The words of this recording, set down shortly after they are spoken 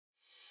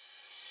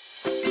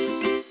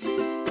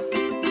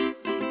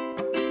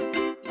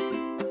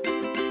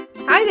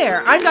Hi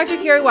there, I'm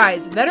Dr. Carrie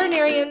Wise,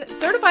 veterinarian,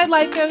 certified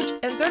life coach,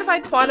 and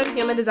certified quantum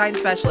human design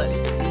specialist.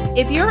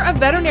 If you're a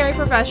veterinary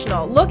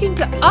professional looking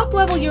to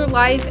up-level your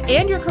life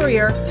and your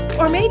career,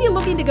 or maybe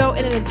looking to go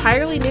in an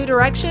entirely new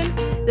direction,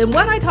 then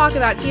what I talk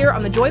about here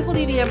on the Joyful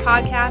DVM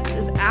podcast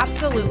is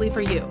absolutely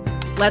for you.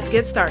 Let's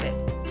get started.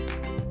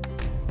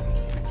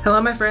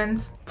 Hello, my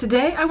friends.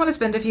 Today, I want to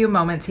spend a few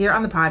moments here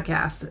on the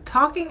podcast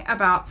talking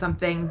about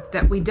something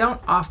that we don't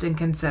often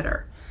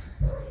consider.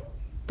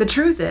 The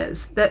truth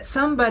is that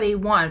somebody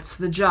wants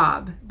the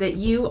job that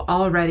you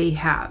already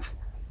have.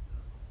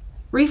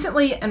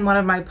 Recently, in one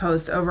of my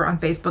posts over on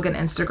Facebook and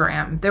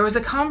Instagram, there was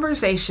a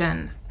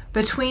conversation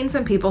between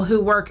some people who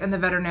work in the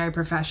veterinary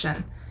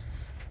profession.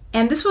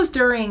 And this was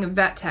during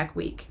Vet Tech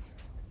Week.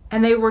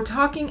 And they were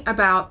talking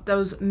about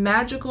those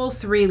magical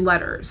 3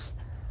 letters,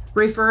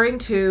 referring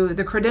to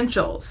the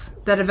credentials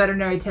that a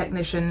veterinary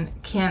technician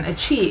can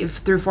achieve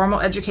through formal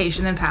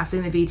education and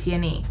passing the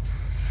VT&E.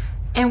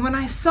 And when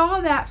I saw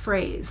that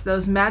phrase,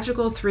 those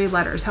magical 3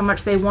 letters, how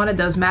much they wanted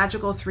those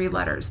magical 3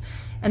 letters,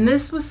 and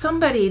this was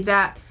somebody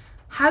that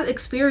had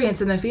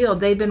experience in the field,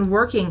 they'd been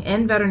working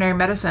in veterinary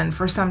medicine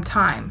for some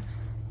time,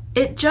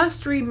 it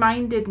just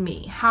reminded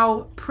me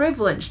how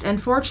privileged and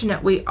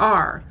fortunate we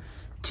are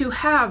to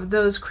have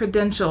those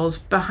credentials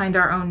behind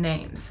our own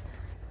names.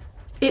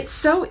 It's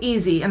so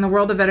easy in the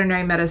world of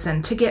veterinary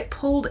medicine to get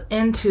pulled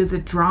into the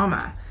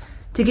drama,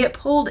 to get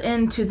pulled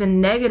into the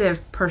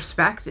negative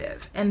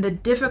perspective and the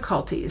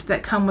difficulties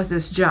that come with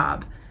this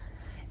job.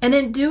 And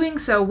in doing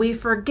so, we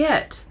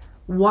forget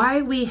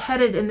why we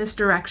headed in this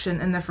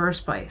direction in the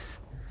first place.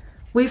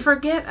 We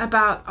forget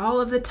about all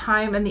of the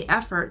time and the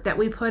effort that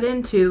we put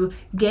into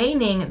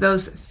gaining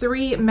those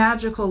 3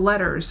 magical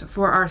letters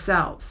for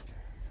ourselves.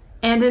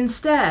 And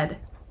instead,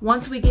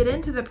 once we get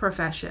into the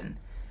profession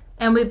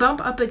and we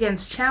bump up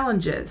against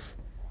challenges,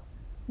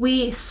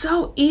 we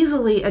so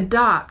easily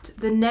adopt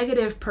the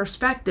negative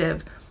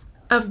perspective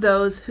of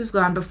those who've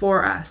gone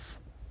before us.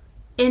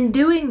 In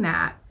doing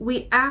that,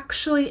 we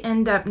actually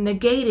end up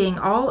negating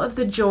all of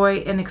the joy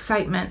and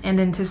excitement and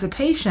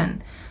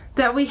anticipation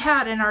that we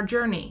had in our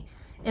journey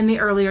in the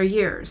earlier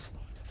years.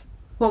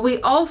 What we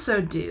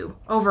also do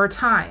over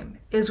time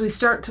is we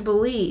start to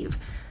believe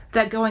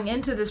that going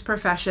into this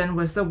profession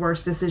was the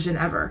worst decision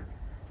ever.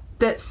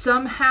 That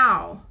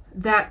somehow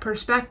that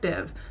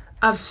perspective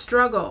of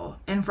struggle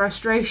and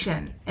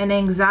frustration and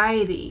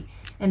anxiety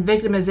and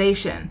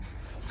victimization,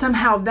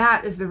 somehow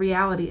that is the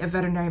reality of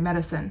veterinary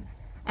medicine.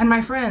 And my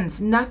friends,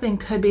 nothing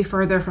could be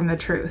further from the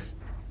truth.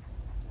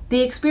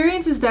 The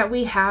experiences that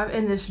we have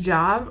in this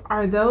job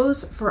are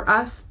those for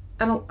us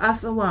and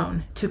us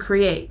alone to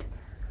create.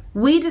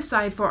 We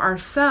decide for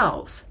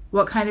ourselves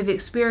what kind of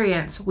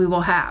experience we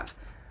will have.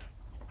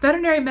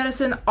 Veterinary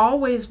medicine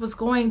always was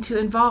going to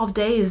involve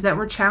days that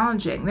were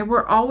challenging. There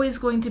were always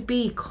going to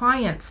be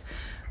clients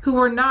who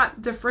were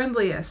not the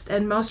friendliest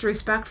and most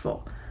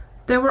respectful.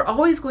 There were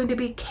always going to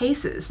be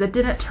cases that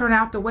didn't turn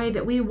out the way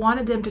that we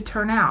wanted them to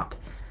turn out.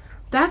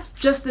 That's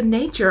just the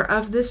nature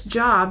of this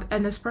job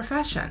and this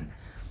profession.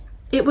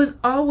 It was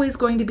always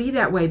going to be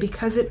that way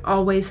because it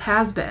always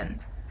has been.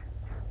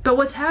 But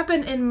what's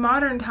happened in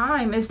modern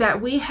time is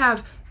that we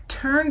have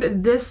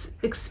turned this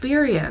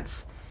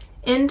experience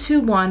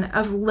into one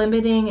of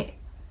limiting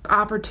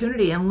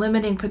opportunity and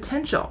limiting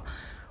potential.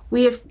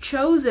 We have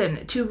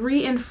chosen to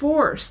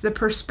reinforce the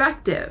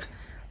perspective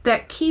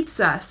that keeps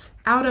us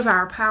out of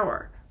our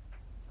power.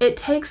 It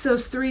takes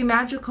those 3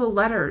 magical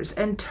letters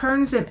and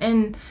turns them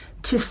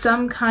into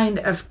some kind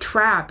of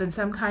trap and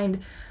some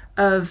kind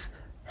of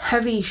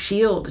heavy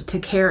shield to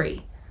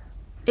carry.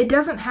 It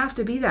doesn't have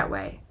to be that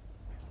way.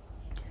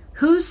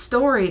 Whose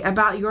story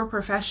about your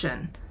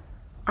profession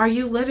are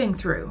you living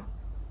through?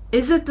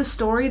 Is it the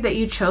story that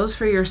you chose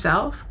for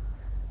yourself?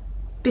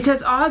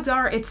 Because odds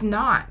are it's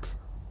not.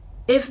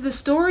 If the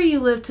story you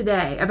live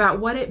today about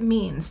what it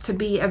means to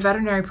be a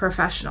veterinary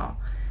professional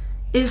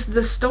is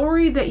the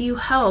story that you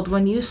held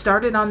when you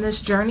started on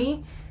this journey,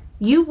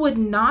 you would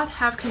not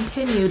have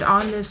continued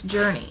on this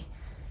journey.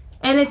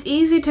 And it's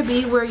easy to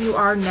be where you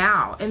are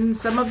now in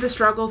some of the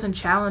struggles and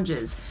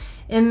challenges,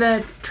 in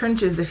the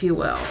trenches, if you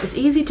will. It's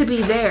easy to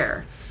be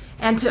there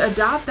and to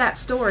adopt that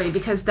story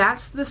because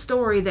that's the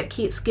story that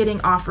keeps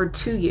getting offered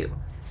to you.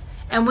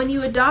 And when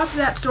you adopt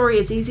that story,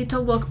 it's easy to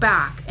look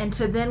back and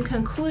to then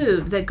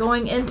conclude that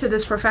going into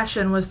this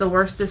profession was the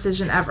worst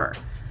decision ever,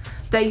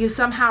 that you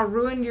somehow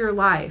ruined your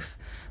life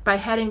by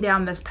heading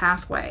down this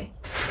pathway,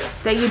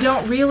 that you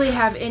don't really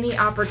have any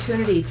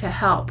opportunity to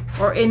help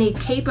or any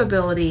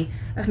capability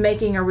of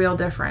making a real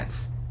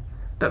difference.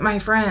 But my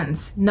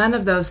friends, none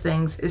of those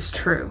things is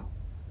true.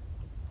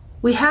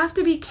 We have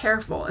to be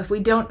careful if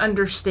we don't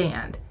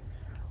understand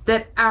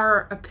that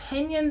our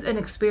opinions and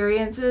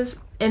experiences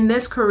in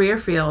this career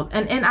field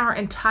and in our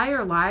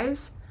entire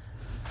lives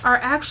are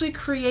actually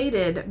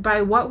created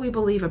by what we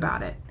believe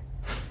about it.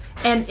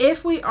 And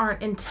if we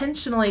aren't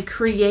intentionally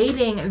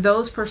creating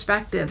those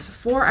perspectives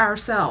for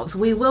ourselves,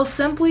 we will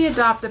simply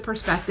adopt the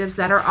perspectives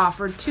that are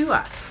offered to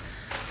us.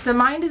 The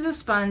mind is a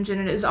sponge and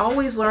it is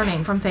always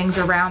learning from things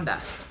around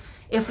us.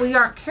 if we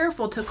aren't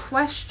careful to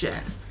question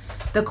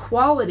the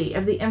quality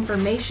of the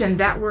information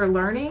that we're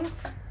learning,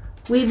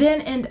 we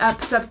then end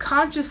up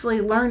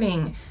subconsciously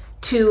learning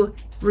to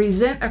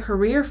resent a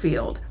career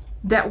field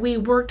that we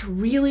worked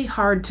really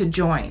hard to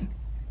join.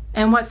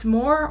 And what's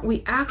more,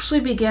 we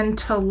actually begin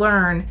to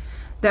learn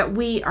that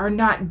we are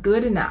not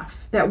good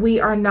enough, that we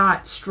are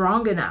not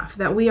strong enough,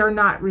 that we are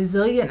not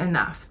resilient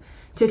enough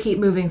to keep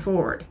moving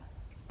forward.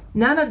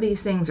 None of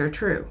these things are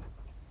true.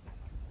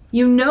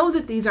 You know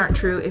that these aren't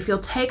true if you'll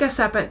take a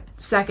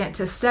second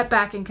to step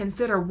back and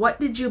consider, what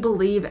did you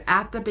believe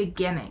at the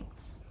beginning?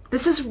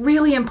 This is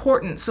really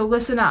important, so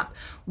listen up.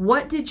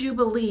 What did you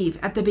believe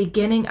at the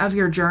beginning of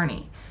your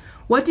journey?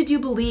 What did you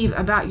believe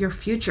about your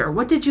future?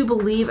 What did you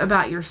believe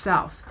about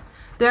yourself?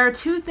 There are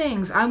two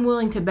things I'm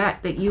willing to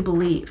bet that you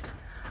believed.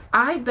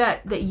 I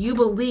bet that you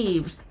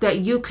believed that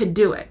you could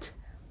do it.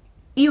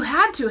 You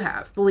had to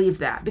have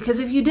believed that, because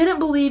if you didn't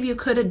believe you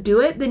could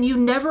do it, then you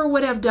never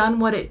would have done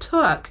what it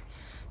took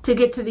to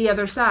get to the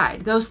other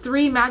side. Those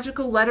 3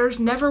 magical letters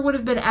never would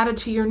have been added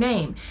to your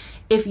name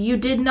if you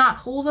did not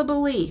hold a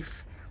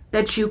belief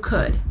that you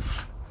could.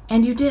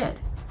 And you did.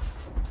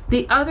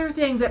 The other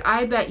thing that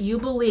I bet you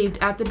believed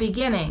at the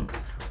beginning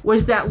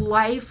was that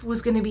life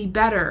was going to be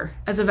better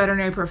as a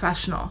veterinary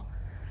professional.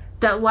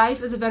 That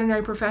life as a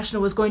veterinary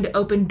professional was going to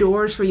open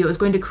doors for you. It was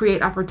going to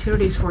create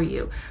opportunities for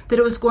you. That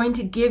it was going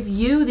to give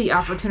you the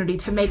opportunity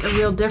to make a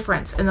real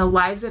difference in the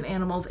lives of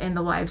animals and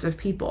the lives of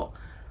people.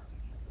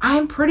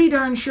 I'm pretty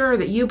darn sure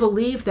that you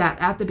believed that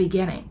at the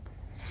beginning.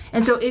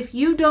 And so if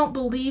you don't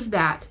believe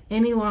that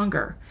any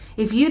longer,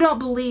 if you don't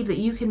believe that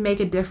you can make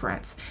a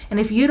difference, and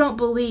if you don't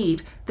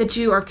believe that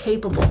you are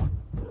capable,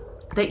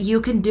 that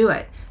you can do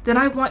it, then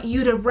I want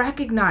you to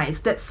recognize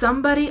that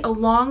somebody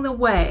along the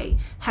way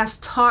has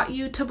taught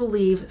you to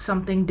believe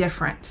something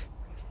different.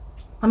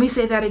 Let me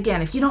say that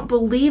again. If you don't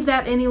believe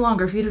that any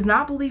longer, if you do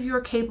not believe you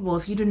are capable,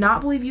 if you do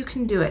not believe you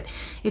can do it,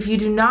 if you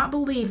do not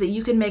believe that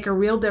you can make a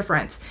real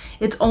difference,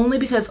 it's only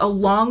because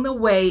along the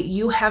way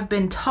you have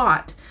been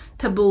taught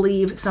to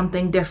believe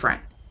something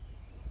different.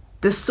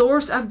 The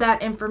source of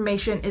that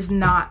information is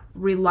not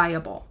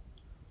reliable.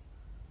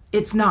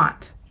 It's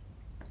not.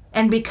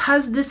 And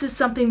because this is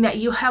something that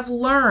you have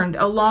learned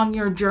along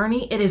your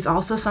journey, it is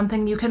also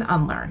something you can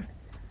unlearn.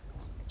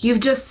 You've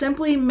just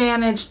simply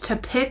managed to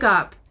pick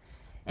up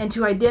and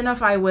to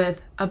identify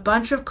with a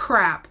bunch of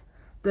crap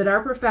that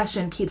our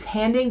profession keeps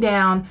handing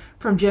down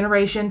from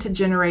generation to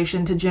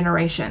generation to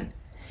generation.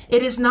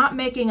 It is not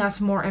making us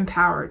more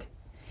empowered.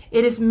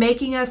 It is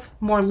making us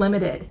more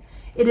limited.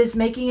 It is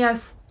making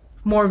us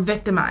more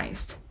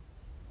victimized.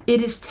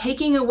 It is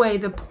taking away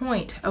the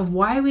point of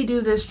why we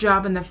do this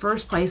job in the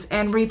first place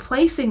and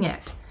replacing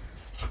it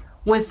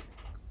with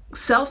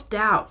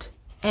self-doubt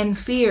and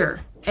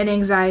fear and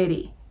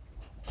anxiety.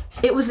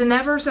 It was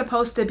never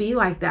supposed to be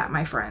like that,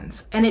 my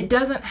friends, and it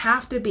doesn't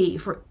have to be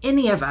for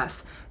any of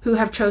us who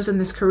have chosen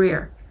this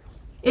career.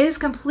 It is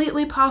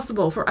completely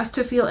possible for us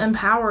to feel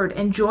empowered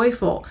and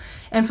joyful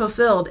and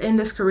fulfilled in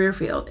this career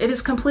field. It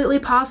is completely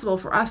possible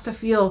for us to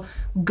feel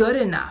good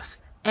enough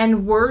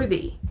and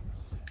worthy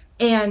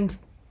and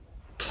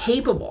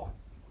capable.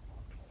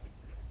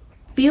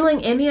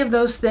 Feeling any of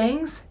those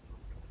things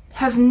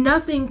has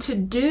nothing to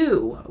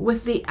do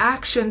with the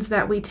actions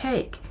that we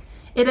take.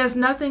 It has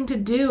nothing to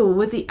do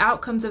with the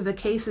outcomes of the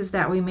cases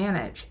that we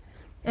manage.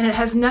 And it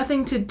has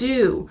nothing to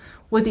do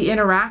with the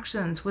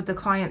interactions with the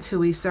clients who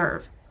we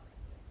serve.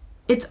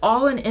 It's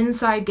all an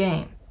inside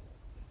game.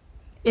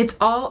 It's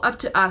all up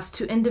to us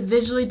to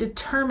individually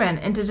determine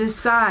and to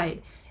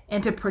decide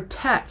and to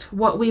protect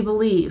what we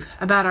believe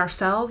about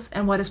ourselves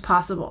and what is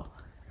possible.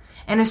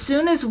 And as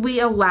soon as we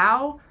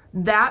allow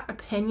that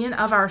opinion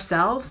of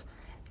ourselves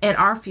and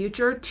our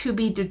future to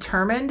be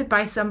determined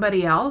by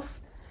somebody else,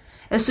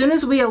 as soon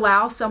as we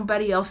allow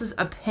somebody else's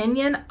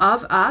opinion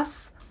of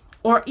us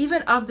or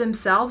even of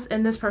themselves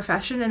in this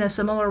profession in a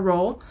similar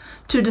role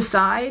to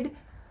decide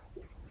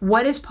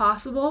what is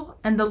possible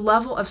and the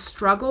level of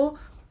struggle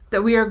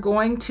that we are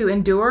going to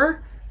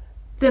endure,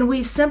 then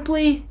we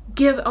simply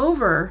give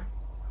over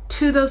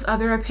to those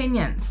other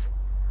opinions.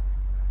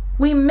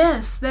 We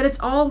miss that it's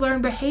all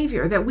learned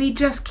behavior, that we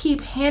just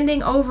keep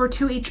handing over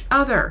to each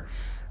other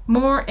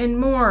more and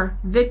more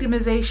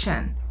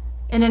victimization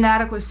and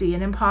inadequacy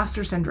and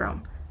imposter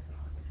syndrome.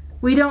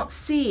 We don't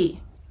see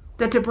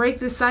that to break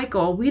this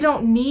cycle, we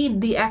don't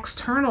need the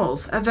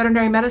externals of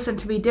veterinary medicine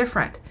to be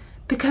different,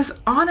 because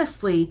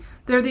honestly,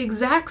 they're the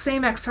exact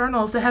same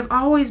externals that have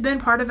always been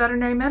part of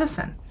veterinary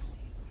medicine.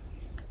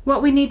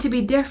 What we need to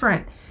be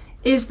different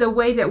is the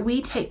way that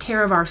we take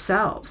care of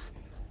ourselves.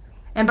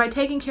 And by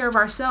taking care of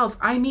ourselves,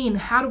 I mean,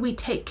 how do we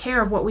take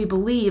care of what we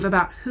believe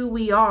about who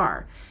we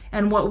are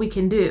and what we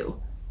can do?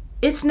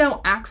 It's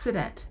no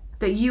accident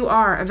that you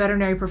are a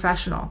veterinary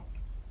professional.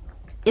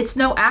 It's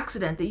no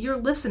accident that you're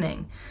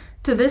listening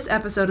to this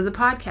episode of the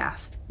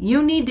podcast.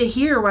 You need to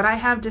hear what I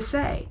have to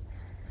say.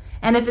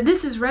 And if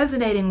this is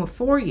resonating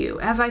for you,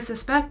 as I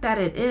suspect that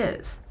it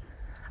is,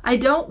 I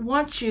don't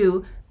want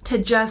you to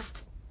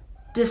just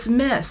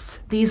dismiss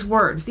these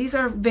words. These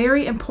are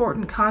very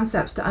important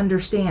concepts to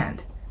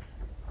understand.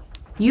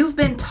 You've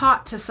been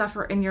taught to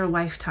suffer in your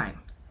lifetime.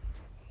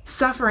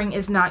 Suffering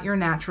is not your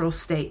natural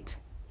state.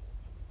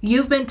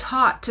 You've been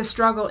taught to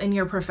struggle in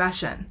your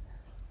profession.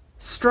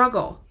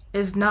 Struggle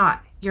is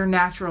not your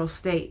natural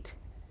state.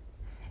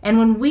 And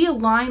when we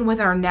align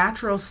with our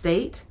natural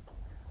state,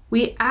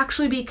 we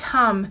actually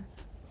become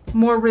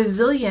more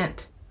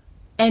resilient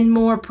and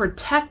more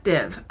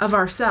protective of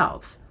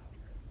ourselves.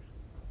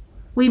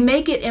 We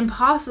make it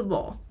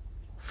impossible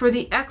for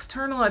the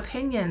external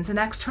opinions and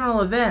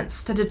external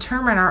events to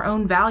determine our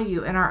own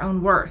value and our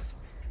own worth.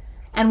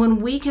 And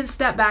when we can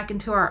step back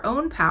into our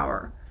own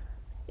power,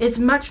 it's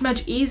much,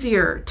 much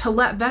easier to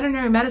let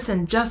veterinary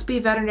medicine just be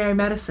veterinary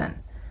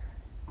medicine,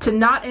 to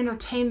not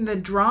entertain the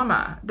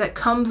drama that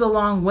comes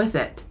along with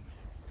it,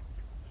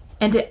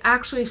 and to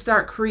actually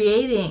start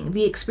creating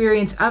the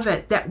experience of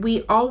it that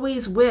we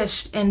always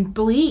wished and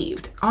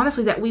believed,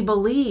 honestly, that we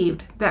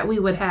believed that we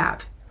would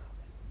have.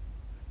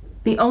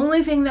 The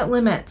only thing that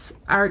limits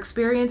our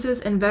experiences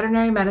in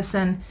veterinary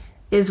medicine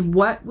is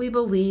what we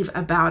believe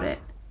about it.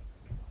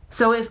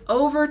 So if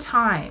over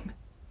time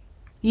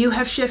you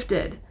have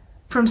shifted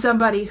from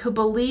somebody who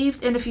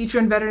believed in a future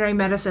in veterinary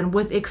medicine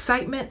with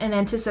excitement and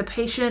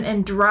anticipation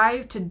and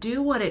drive to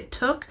do what it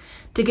took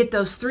to get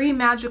those 3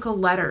 magical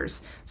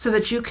letters so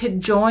that you could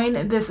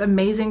join this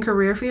amazing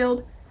career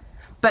field,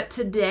 but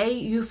today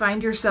you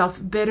find yourself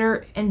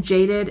bitter and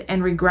jaded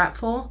and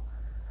regretful,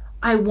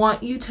 I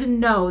want you to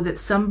know that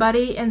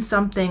somebody and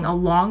something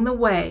along the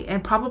way,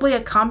 and probably a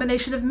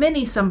combination of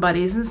many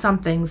somebodies and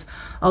somethings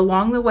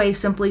along the way,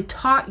 simply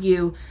taught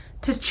you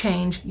to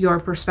change your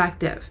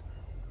perspective.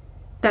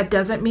 That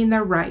doesn't mean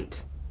they're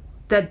right.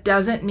 That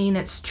doesn't mean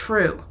it's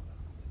true.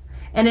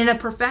 And in a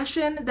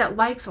profession that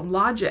likes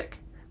logic,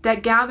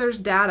 that gathers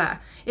data,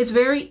 it's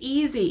very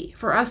easy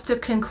for us to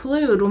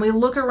conclude when we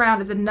look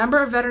around at the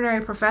number of veterinary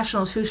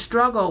professionals who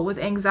struggle with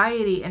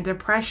anxiety and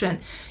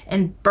depression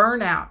and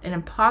burnout and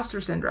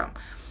imposter syndrome.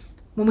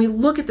 When we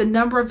look at the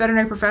number of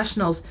veterinary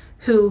professionals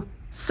who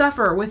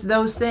suffer with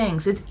those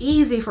things, it's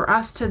easy for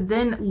us to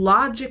then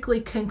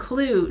logically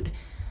conclude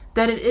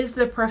that it is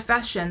the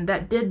profession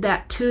that did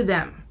that to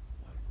them.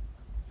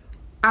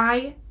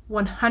 I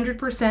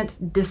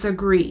 100%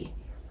 disagree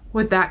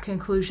with that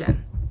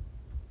conclusion.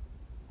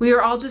 We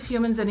are all just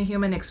humans in a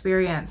human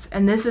experience,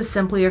 and this is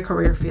simply a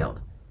career field.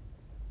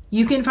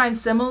 You can find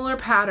similar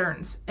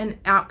patterns and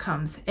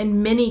outcomes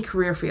in many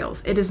career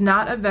fields. It is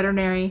not a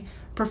veterinary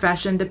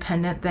profession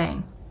dependent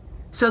thing.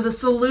 So the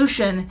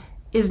solution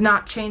is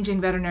not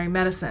changing veterinary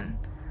medicine.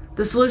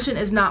 The solution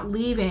is not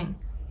leaving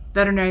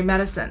veterinary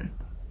medicine.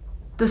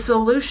 The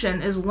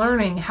solution is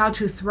learning how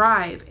to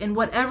thrive in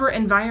whatever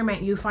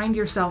environment you find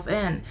yourself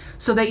in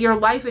so that your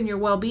life and your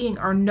well-being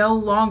are no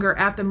longer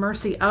at the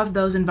mercy of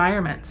those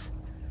environments.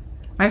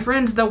 My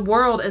friends, the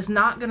world is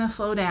not going to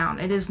slow down.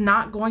 It is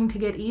not going to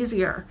get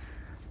easier.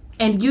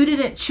 And you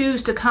didn't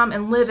choose to come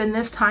and live in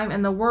this time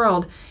in the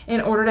world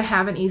in order to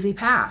have an easy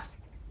path.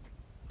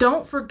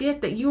 Don't forget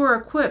that you are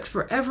equipped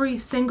for every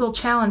single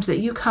challenge that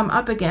you come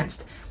up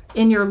against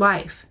in your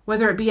life,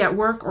 whether it be at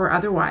work or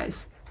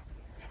otherwise.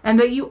 And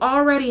that you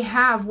already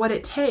have what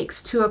it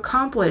takes to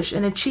accomplish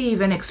and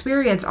achieve and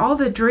experience all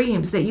the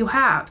dreams that you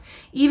have,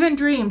 even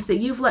dreams that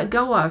you've let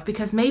go of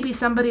because maybe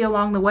somebody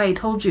along the way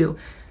told you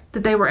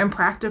that they were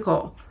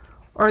impractical,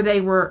 or they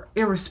were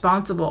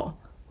irresponsible,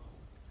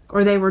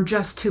 or they were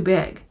just too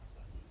big.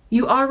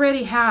 You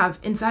already have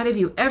inside of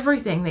you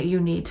everything that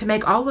you need to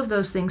make all of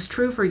those things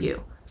true for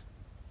you.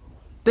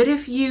 But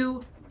if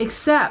you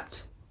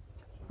accept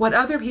what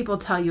other people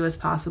tell you is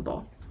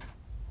possible,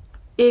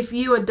 if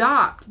you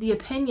adopt the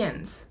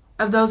opinions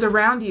of those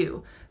around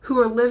you who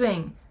are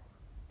living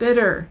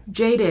bitter,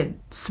 jaded,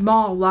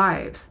 small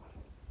lives,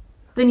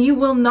 then you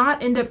will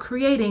not end up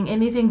creating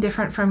anything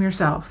different from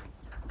yourself.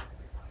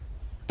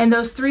 And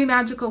those 3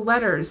 magical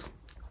letters,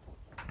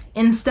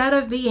 instead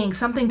of being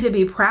something to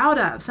be proud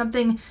of,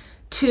 something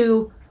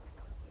to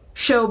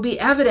be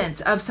evidence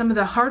of some of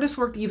the hardest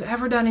work that you've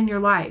ever done in your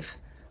life,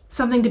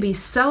 something to be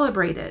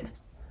celebrated,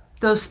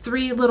 those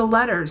 3 little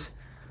letters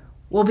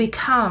will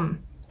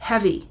become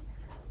heavy.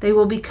 They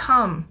will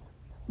become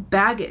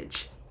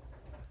baggage.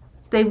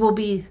 They will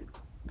be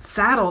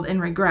saddled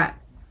in regret.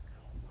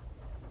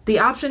 The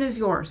option is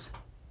yours.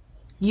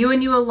 You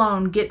and you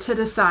alone get to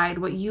decide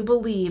what you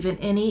believe in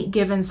any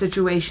given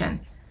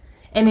situation.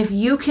 And if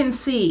you can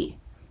see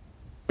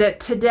that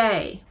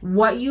today,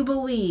 what you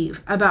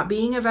believe about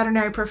being a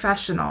veterinary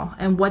professional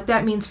and what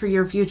that means for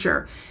your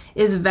future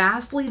is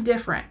vastly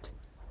different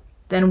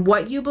than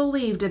what you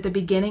believed at the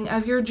beginning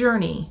of your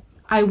journey,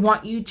 I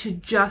want you to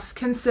just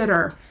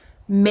consider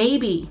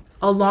maybe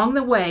along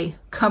the way,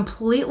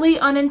 completely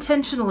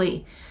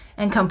unintentionally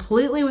and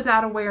completely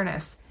without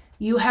awareness,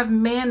 you have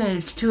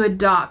managed to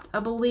adopt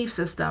a belief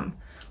system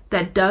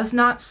that does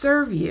not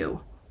serve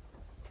you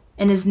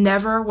and is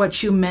never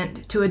what you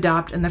meant to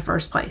adopt in the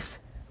first place.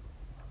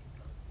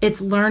 It's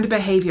learned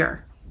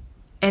behavior,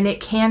 and it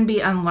can be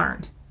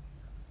unlearned.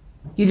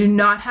 You do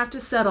not have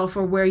to settle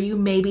for where you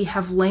maybe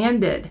have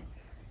landed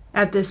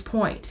at this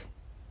point.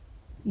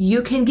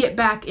 You can get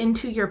back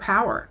into your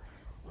power.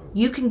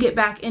 you can get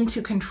back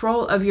into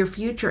control of your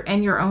future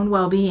and your own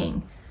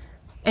well-being.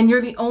 And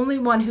you're the only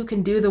one who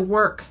can do the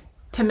work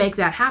to make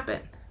that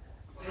happen.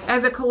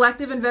 As a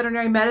collective in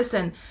veterinary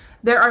medicine,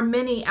 there are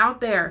many out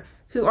there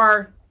who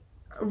are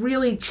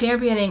really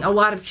championing a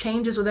lot of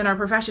changes within our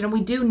profession, and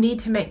we do need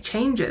to make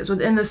changes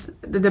within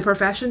the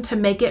profession to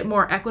make it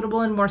more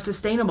equitable and more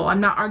sustainable.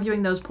 I'm not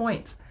arguing those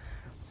points.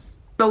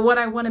 But what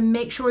I want to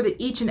make sure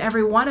that each and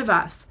every one of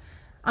us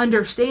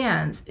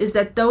understands is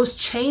that those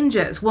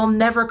changes will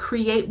never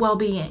create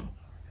well-being.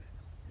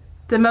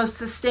 The most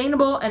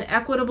sustainable and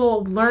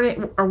equitable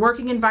learning or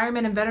working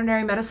environment in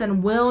veterinary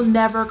medicine will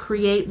never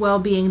create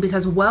well-being,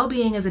 because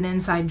well-being is an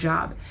inside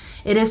job.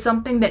 It is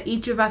something that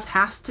each of us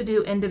has to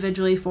do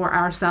individually for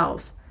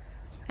ourselves.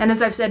 And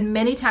as I've said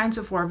many times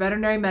before,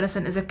 veterinary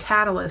medicine is a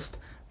catalyst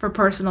for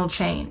personal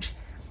change.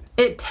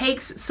 It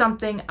takes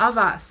something of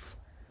us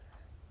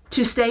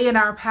to stay in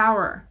our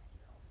power,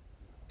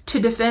 to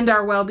defend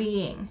our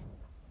well-being,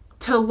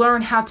 to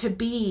learn how to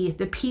be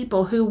the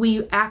people who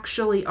we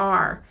actually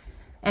are,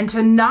 and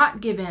to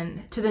not give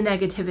in to the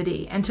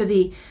negativity and to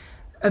the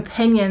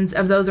opinions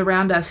of those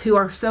around us who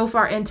are so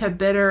far into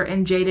bitter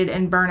and jaded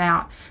and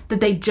burnout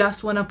that they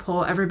just want to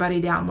pull everybody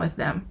down with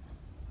them.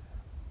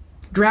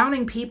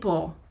 Drowning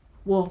people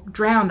will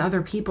drown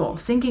other people.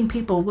 Sinking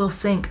people will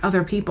sink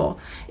other people.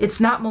 It's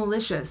not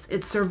malicious.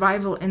 It's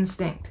survival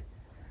instinct.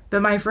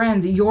 But my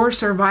friends, your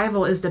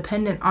survival is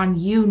dependent on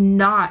you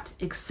not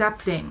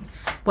accepting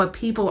what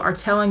people are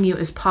telling you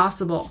is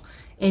possible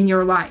in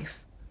your life.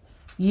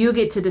 You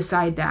get to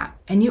decide that,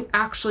 and you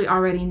actually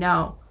already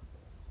know.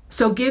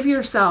 So give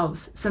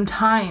yourselves some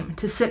time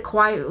to sit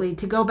quietly,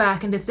 to go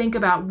back and to think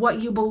about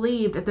what you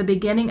believed at the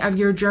beginning of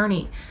your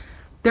journey.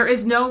 There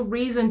is no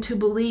reason to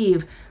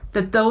believe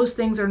that those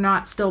things are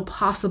not still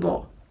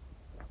possible.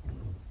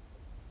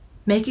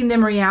 Making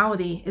them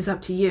reality is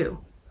up to you.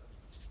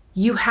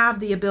 You have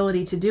the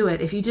ability to do it.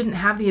 If you didn't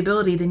have the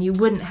ability, then you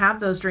wouldn't have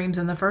those dreams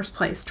in the first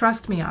place.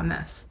 Trust me on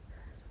this.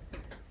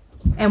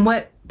 And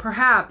what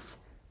perhaps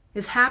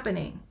is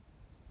happening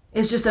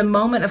is just a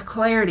moment of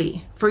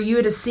clarity for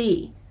you to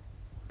see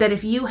that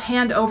if you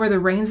hand over the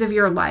reins of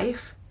your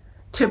life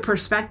to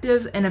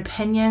perspectives and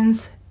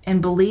opinions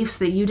and beliefs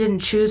that you didn't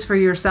choose for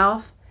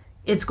yourself,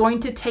 it's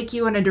going to take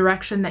you in a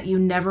direction that you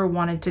never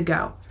wanted to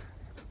go.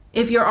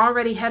 If you're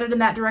already headed in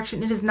that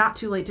direction, it is not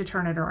too late to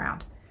turn it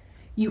around.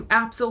 You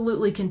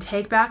absolutely can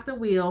take back the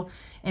wheel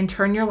and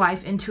turn your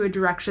life into a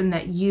direction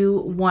that you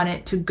want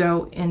it to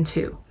go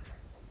into.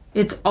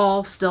 It's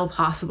all still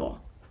possible.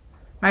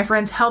 My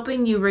friends,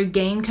 helping you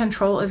regain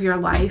control of your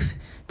life,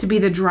 to be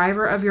the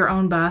driver of your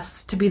own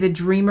bus, to be the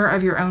dreamer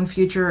of your own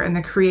future and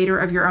the creator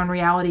of your own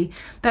reality,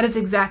 that is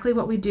exactly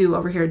what we do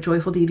over here at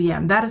Joyful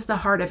DVM. That is the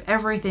heart of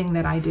everything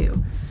that I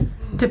do,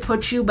 to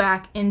put you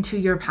back into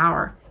your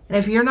power. And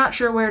if you're not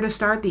sure where to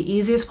start, the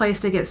easiest place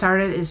to get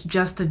started is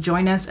just to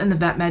join us in the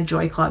VetMed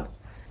Joy Club.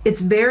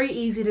 It's very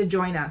easy to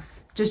join us.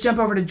 Just jump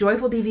over to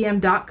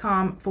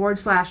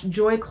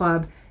joyfuldvm.com/Joy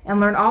Club and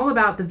learn all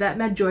about the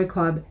VetMed Joy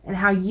Club and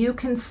how you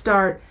can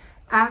start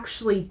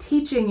actually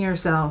teaching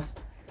yourself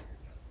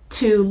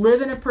to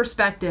live in a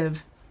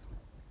perspective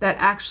that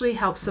actually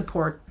helps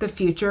support the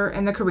future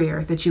and the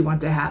career that you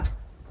want to have.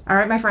 All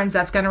right, my friends,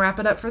 that's going to wrap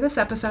it up for this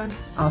episode.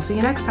 I'll see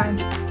you next time.